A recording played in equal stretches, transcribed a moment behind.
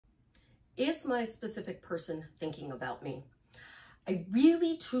Is my specific person thinking about me? I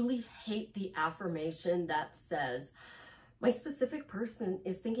really, truly hate the affirmation that says, my specific person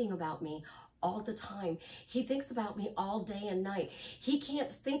is thinking about me all the time. He thinks about me all day and night. He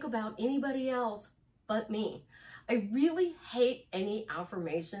can't think about anybody else but me. I really hate any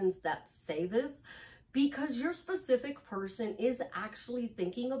affirmations that say this, because your specific person is actually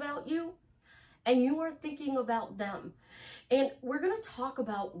thinking about you and you are thinking about them. And we're going to talk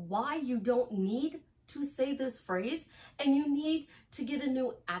about why you don't need to say this phrase and you need to get a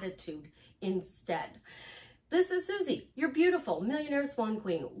new attitude instead. This is Susie, your beautiful millionaire swan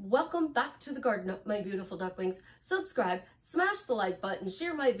queen. Welcome back to the garden, my beautiful ducklings. Subscribe, smash the like button,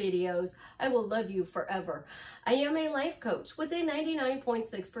 share my videos. I will love you forever. I am a life coach with a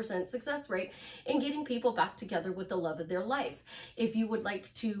 99.6% success rate in getting people back together with the love of their life. If you would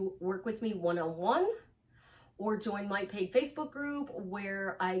like to work with me one-on-one, or join my paid Facebook group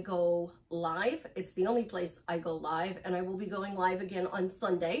where I go live. It's the only place I go live, and I will be going live again on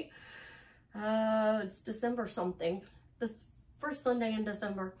Sunday. It's December something, this first Sunday in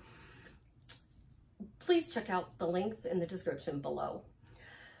December. Please check out the links in the description below.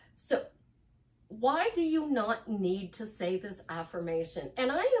 So, why do you not need to say this affirmation? And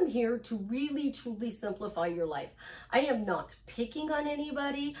I am here to really, truly simplify your life. I am not picking on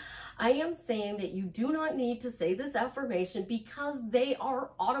anybody. I am saying that you do not need to say this affirmation because they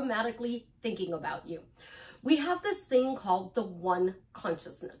are automatically thinking about you. We have this thing called the one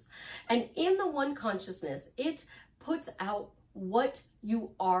consciousness. And in the one consciousness, it puts out what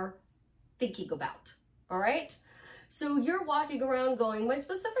you are thinking about. All right? So you're walking around going, my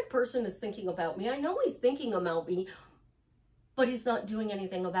specific person is thinking about me. I know he's thinking about me, but he's not doing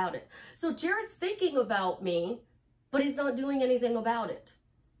anything about it. So Jared's thinking about me, but he's not doing anything about it.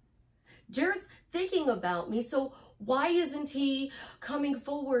 Jared's thinking about me, so why isn't he coming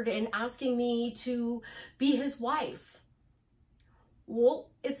forward and asking me to be his wife? Well,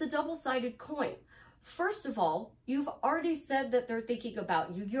 it's a double-sided coin. First of all, you've already said that they're thinking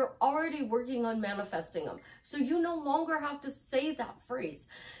about you. You're already working on manifesting them. So you no longer have to say that phrase.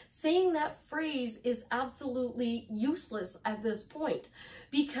 Saying that phrase is absolutely useless at this point,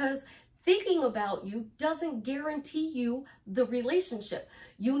 because thinking about you doesn't guarantee you the relationship.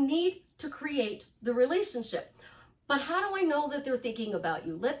 You need to create the relationship. But how do I know that they're thinking about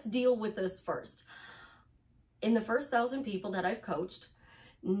you? Let's deal with this first. In the first 1,000 people that I've coached,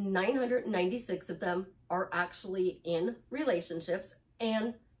 996 of them are actually in relationships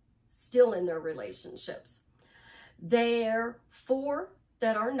and still in their relationships. There are 4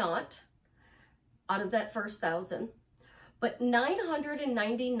 that are not out of that first 1,000, but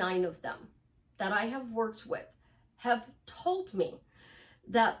 999 of them that I have worked with have told me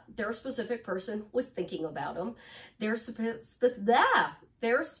that their specific person was thinking about them. Their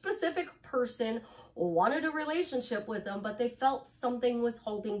specific person wanted a relationship with them, but they felt something was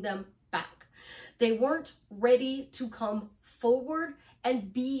holding them back. They weren't ready to come forward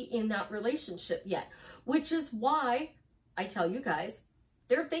and be in that relationship yet, which is why I tell you guys,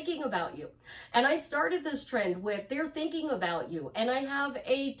 they're thinking about you. And I started this trend with they're thinking about you. And I have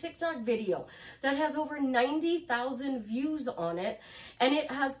a TikTok video that has over 90,000 views on it. And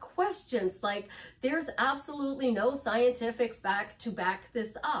it has questions like, there's absolutely no scientific fact to back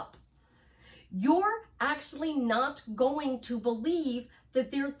this up. You're actually not going to believe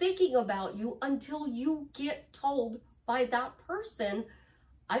that they're thinking about you until you get told by that person,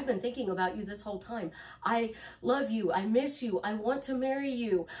 I've been thinking about you this whole time. I love you. I miss you. I want to marry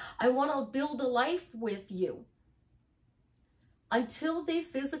you. I want to build a life with you. Until they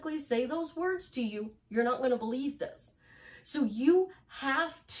physically say those words to you, you're not going to believe this. So you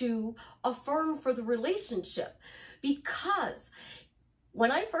have to affirm for the relationship, because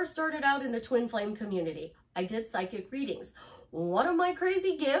when I first started out in the twin flame community, I did psychic readings. One of my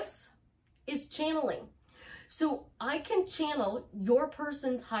crazy gifts is channeling. So I can channel your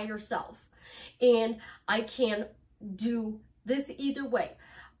person's higher self, and I can do this either way.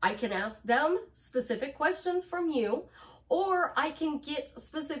 I can ask them specific questions from you, or I can get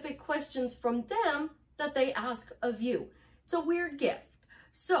specific questions from them that they ask of you. It's a weird gift.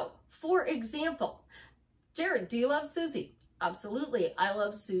 So, for example, Jared, do you love Susie? Absolutely, I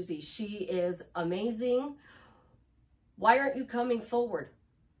love Susie. She is amazing. Why aren't you coming forward?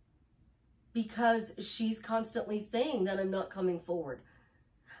 Because she's constantly saying that I'm not coming forward.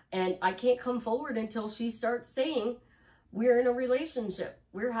 And I can't come forward until she starts saying, we're in a relationship.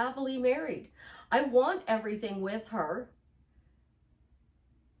 We're happily married. I want everything with her,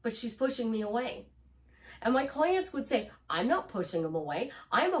 but she's pushing me away. And my clients would say, I'm not pushing them away.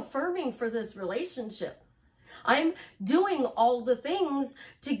 I'm affirming for this relationship. I'm doing all the things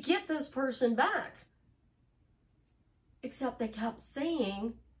to get this this person back. Except they kept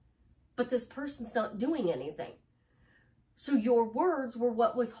saying, but this person's not doing anything. So your words were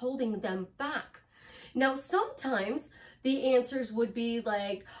what was holding them back. Now, sometimes the answers would be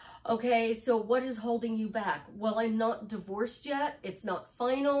like, okay, so what is holding you back? Well, I'm not divorced yet. It's not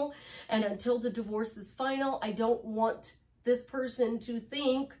final. And until the divorce is final, I don't want this person to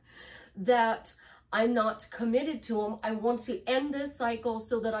think that I'm not committed to them. I want to end this cycle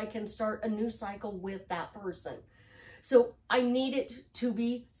so that I can start a new cycle with that person. So I need it to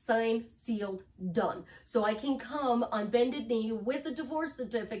be signed, sealed, done. So I can come on bended knee with a divorce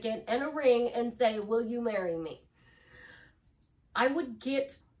certificate and a ring and say, will you marry me? I would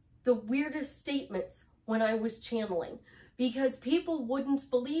get the weirdest statements when I was channeling because people wouldn't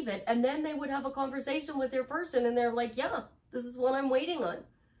believe it. And then they would have a conversation with their person and they're like, yeah, this is what I'm waiting on.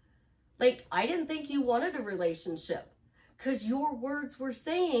 Like, I didn't think you wanted a relationship because your words were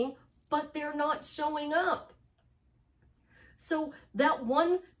saying, but they're not showing up. So that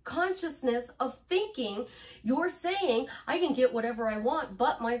one consciousness of thinking, you're saying, I can get whatever I want,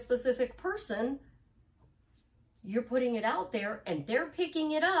 but my specific person, you're putting it out there and they're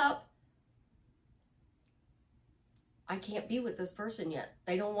picking it up. I can't be with this person yet.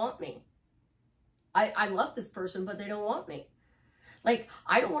 They don't want me. I love this person, but they don't want me. Like,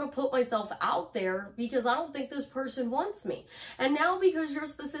 I don't want to put myself out there because I don't think this person wants me. And now because your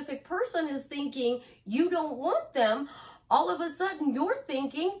specific person is thinking you don't want them, all of a sudden you're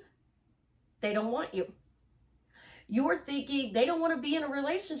thinking they don't want you. You're thinking they don't want to be in a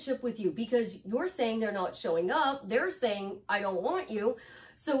relationship with you because you're saying they're not showing up. They're saying, I don't want you.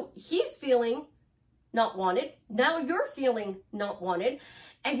 So he's feeling not wanted. Now you're feeling not wanted.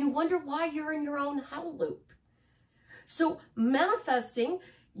 And you wonder why you're in your own hell loop. So manifesting,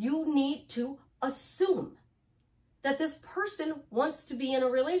 you need to assume that this person wants to be in a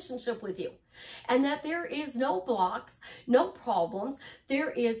relationship with you and that there is no blocks, no problems. There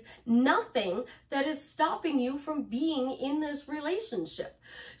is nothing that is stopping you from being in this relationship.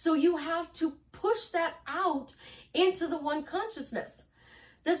 So you have to push that out into the one consciousness.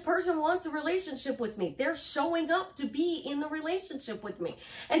 This person wants a relationship with me. They're showing up to be in the relationship with me.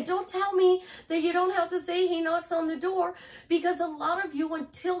 And don't tell me that you don't have to say he knocks on the door because a lot of you,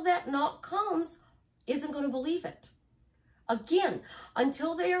 until that knock comes, isn't going to believe it. Again,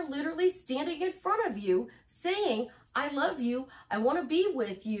 until they are literally standing in front of you saying, I love you, I want to be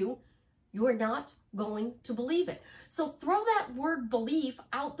with you, you are not going to believe it. So throw that word belief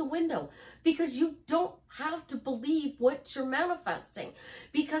out the window because you don't have to believe what you're manifesting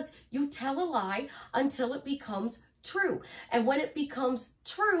because you tell a lie until it becomes true. And when it becomes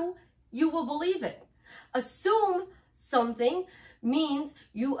true, you will believe it. Assume something means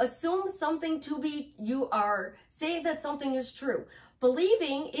you assume something to be, you are saying that something is true.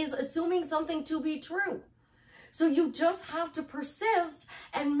 Believing is assuming something to be true. So you just have to persist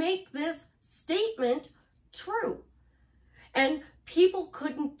and make this statement true. And people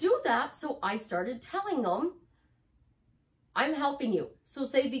couldn't do that, so I started telling them, I'm helping you. So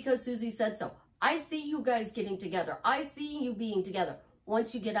say, because Susie said so. I see you guys getting together. I see you being together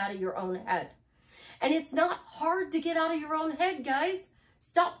once you get out of your own head. And it's not hard to get out of your own head, guys.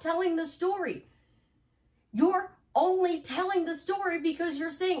 Stop telling the story. You're only telling the story because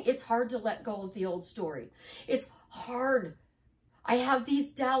you're saying it's hard to let go of the old story. It's hard. I have these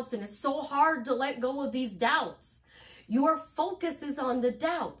doubts and it's so hard to let go of these doubts. Your focus is on the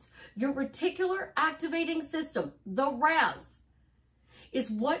doubts. Your reticular activating system, the RAS, is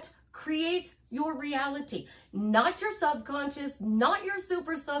what creates your reality. Not your subconscious, not your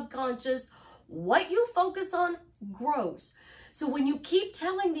super subconscious. What you focus on grows. So when you keep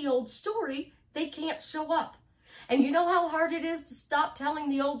telling the old story, they can't show up. And you know how hard it is to stop telling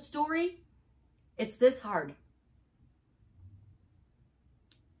the old story? It's this hard.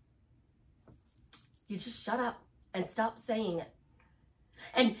 You just shut up and stop saying it.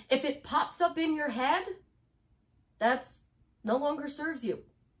 And if it pops up in your head, that's no longer serves you.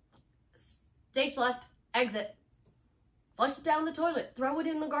 Stage left, exit. Flush it down the toilet, throw it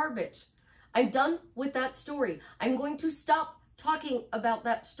in the garbage. I'm done with that story. I'm going to stop talking about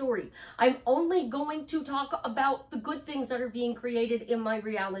that story. I'm only going to talk about the good things that are being created in my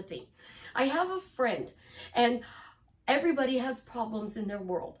reality. I have a friend, and everybody has problems in their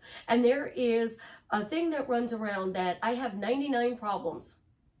world. And there is a thing that runs around that I have 99 problems.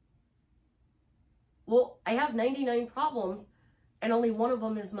 Well, I have 99 problems, and only one of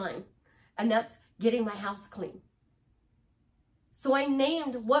them is mine. And that's getting my house clean. So I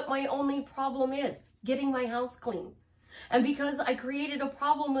named what my only problem is, getting my house clean. And because I created a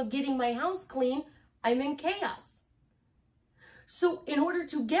problem of getting my house clean, I'm in chaos. So in order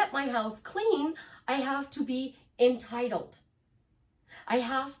to get my house clean, I have to be entitled. I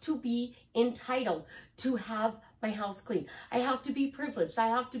have to be entitled to have my house clean. I have to be privileged. I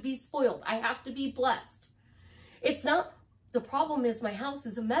have to be spoiled. I have to be blessed. It's not, the problem is my house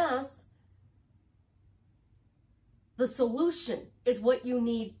is a mess. The solution is what you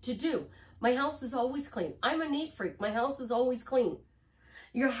need to do. My house is always clean. I'm a neat freak. My house is always clean.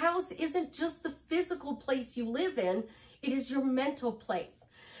 Your house isn't just the physical place you live in. It is your mental place.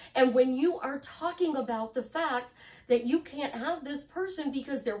 And when you are talking about the fact that you can't have this person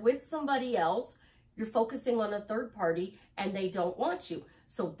because they're with somebody else, you're focusing on a third party and they don't want you.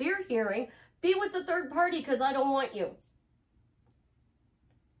 So they're hearing, be with the third party because I don't want you.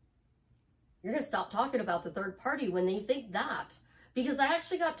 You're going to stop talking about the third party when they think that. Because I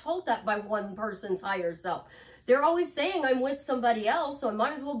actually got told that by one person's higher self. They're always saying I'm with somebody else, so I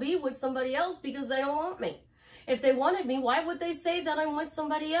might as well be with somebody else because they don't want me. If they wanted me, why would they say that I'm with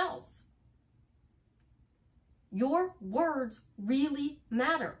somebody else? Your words really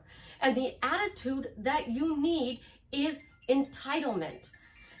matter. And the attitude that you need is entitlement.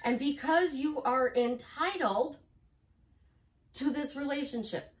 And because you are entitled to this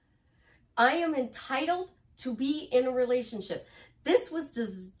relationship, I am entitled to be in a relationship. This was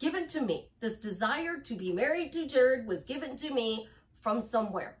given to me. This desire to be married to Jared was given to me from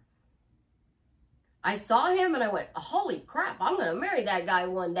somewhere. I saw him and I went, holy crap, I'm going to marry that guy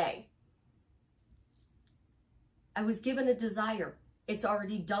one day. I was given a desire. It's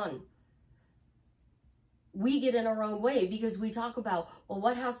already done. We get in our own way because we talk about, well,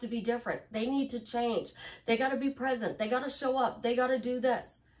 what has to be different? They need to change. They got to be present. They got to show up. They got to do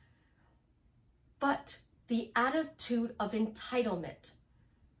this. But the attitude of entitlement,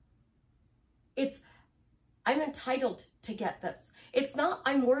 it's, I'm entitled to get this. It's not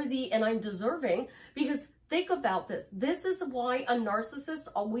I'm worthy and I'm deserving, because think about this. This is why a narcissist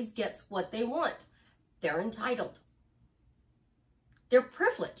always gets what they want. They're entitled. They're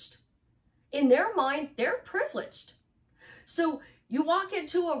privileged. In their mind, they're privileged. So you walk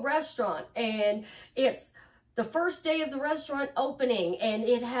into a restaurant and it's the first day of the restaurant opening and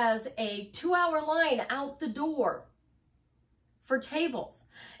it has a 2-hour line out the door for tables.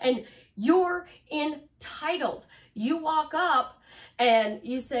 And you're entitled. You walk up and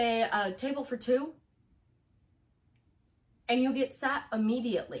you say, table for 2. And you get sat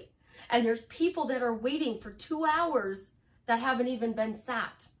immediately. And there's people that are waiting for 2 hours that haven't even been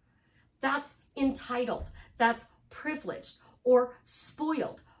sat. That's entitled. That's privileged or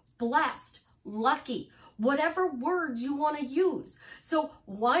spoiled, blessed, lucky, whatever words you want to use. So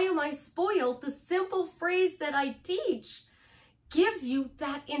why am I spoiled? The simple phrase that I teach gives you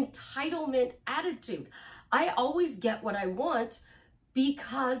that entitlement attitude. I always get what I want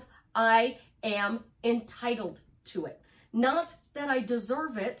because I am entitled to it. Not that I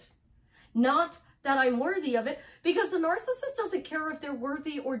deserve it, not that I'm worthy of it, because the narcissist doesn't care if they're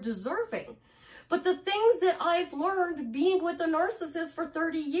worthy or deserving. But the things that I've learned being with the narcissist for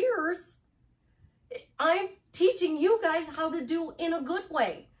 30 years, I'm teaching you guys how to do in a good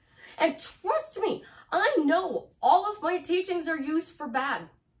way. And trust me, I know all of my teachings are used for bad.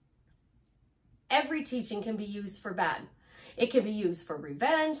 Every teaching can be used for bad. It can be used for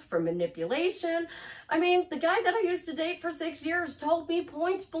revenge, for manipulation. I mean, the guy that I used to date for 6 years told me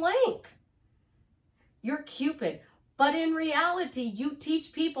point blank, you're Cupid. But in reality, you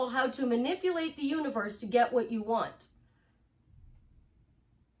teach people how to manipulate the universe to get what you want.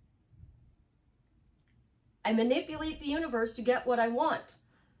 I manipulate the universe to get what I want.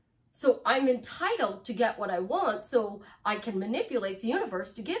 So I'm entitled to get what I want, so I can manipulate the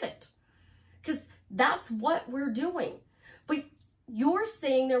universe to get it. Because that's what we're doing. But you're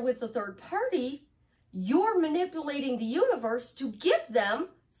saying they're with a third party, you're manipulating the universe to give them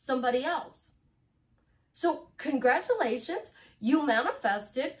somebody else. So congratulations, you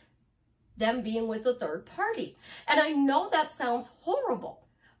manifested them being with a third party. And I know that sounds horrible,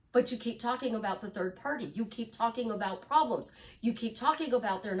 but you keep talking about the third party. You keep talking about problems. You keep talking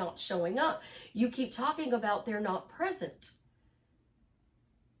about they're not showing up. You keep talking about they're not present.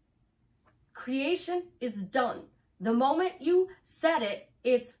 Creation is done. The moment you said it,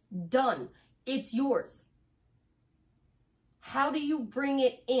 it's done. It's yours. How do you bring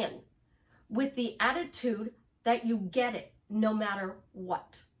it in? With the attitude that you get it no matter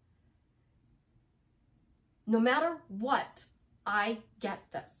what. No matter what, I get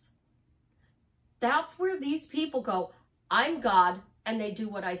this. That's where these people go, I'm God, and they do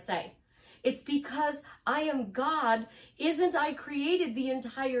what I say. It's because I am God. Isn't I created the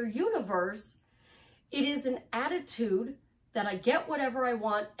entire universe? It is an attitude that I get whatever I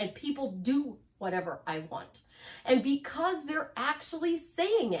want and people do whatever I want. And because they're actually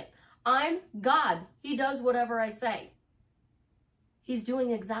saying it, I'm God. He does whatever I say. He's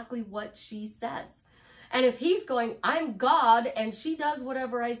doing exactly what she says. And if he's going, I'm God, and she does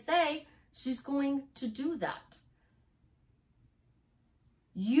whatever I say, she's going to do that.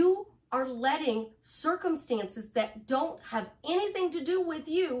 You are letting circumstances that don't have anything to do with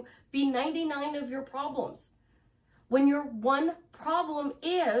you be 99 of your problems. When your one problem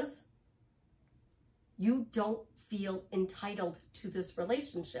is you don't feel entitled to this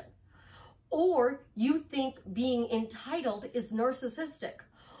relationship, or you think being entitled is narcissistic,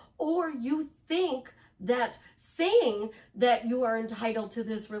 or you think that saying that you are entitled to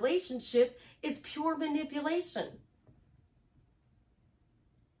this relationship is pure manipulation.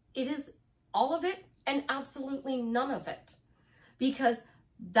 It is all of it and absolutely none of it, because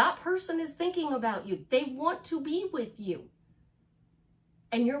that person is thinking about you. They want to be with you.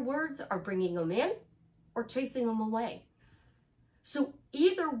 And your words are bringing them in or chasing them away. So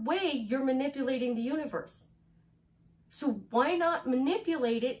either way, you're manipulating the universe. So why not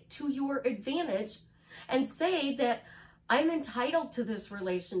manipulate it to your advantage and say that I'm entitled to this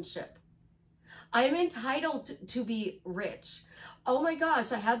relationship. I'm entitled to be rich. Oh my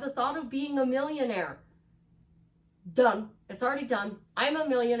gosh, I had the thought of being a millionaire. Done. It's already done. I'm a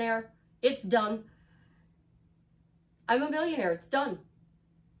millionaire. It's done. I'm a millionaire. It's done.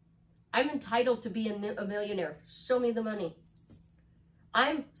 I'm entitled to be a millionaire. Show me the money.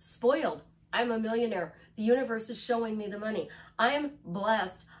 I'm spoiled. I'm a millionaire. The universe is showing me the money. I'm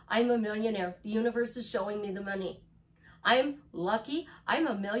blessed. I'm a millionaire. The universe is showing me the money. I'm lucky. I'm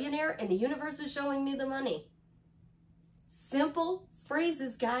a millionaire and the universe is showing me the money. Simple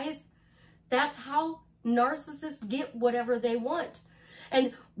phrases, guys. That's how narcissists get whatever they want.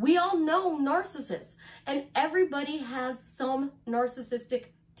 And we all know narcissists, and everybody has some narcissistic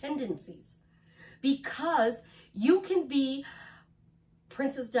tendencies, because you can be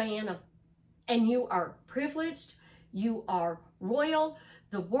Princess Diana and you are privileged, you are royal,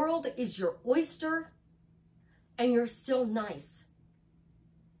 the world is your oyster, and you're still nice.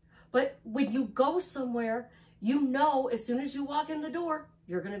 But when you go somewhere, you know as soon as you walk in the door,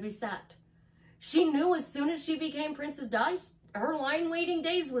 you're going to be sat. She knew as soon as she became Princess Di, her line waiting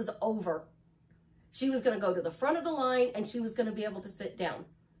days was over. She was going to go to the front of the line and she was going to be able to sit down.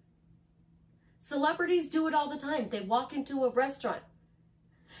 Celebrities do it all the time. They walk into a restaurant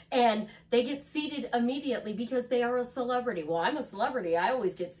and they get seated immediately because they are a celebrity. Well, I'm a celebrity. I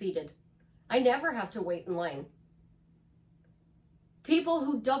always get seated. I never have to wait in line. People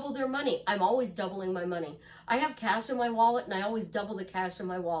who double their money. I'm always doubling my money. I have cash in my wallet and I always double the cash in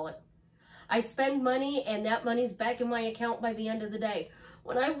my wallet. I spend money and that money's back in my account by the end of the day.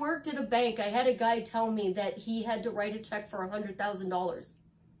 When I worked at a bank, I had a guy tell me that he had to write a check for $100,000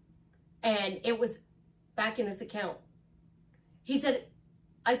 and it was back in his account.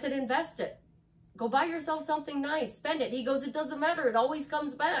 I said, invest it. Go buy yourself something nice, spend it. He goes, it doesn't matter. It always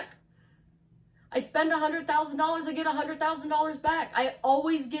comes back. I spend $100,000, I get $100,000 back. I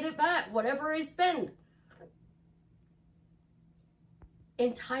always get it back, whatever I spend.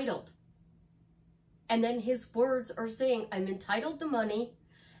 Entitled. And then his words are saying, I'm entitled to money,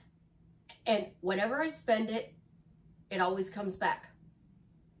 and whenever I spend it, it always comes back.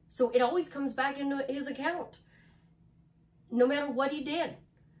 So it always comes back into his account, no matter what he did.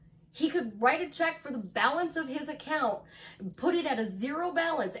 He could write a check for the balance of his account, put it at a zero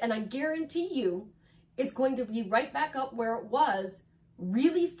balance, and I guarantee you it's going to be right back up where it was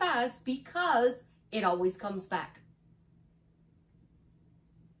really fast, because it always comes back.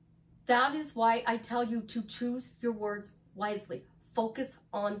 That is why I tell you to choose your words wisely. Focus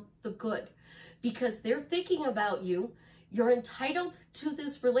on the good, because they're thinking about you. You're entitled to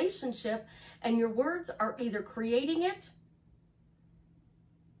this relationship, and your words are either creating it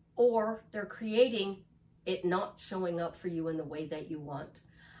or they're creating it not showing up for you in the way that you want.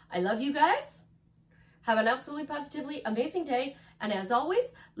 I love you guys. Have an absolutely positively amazing day. And as always,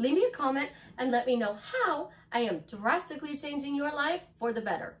 leave me a comment and let me know how I am drastically changing your life for the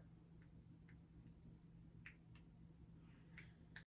better.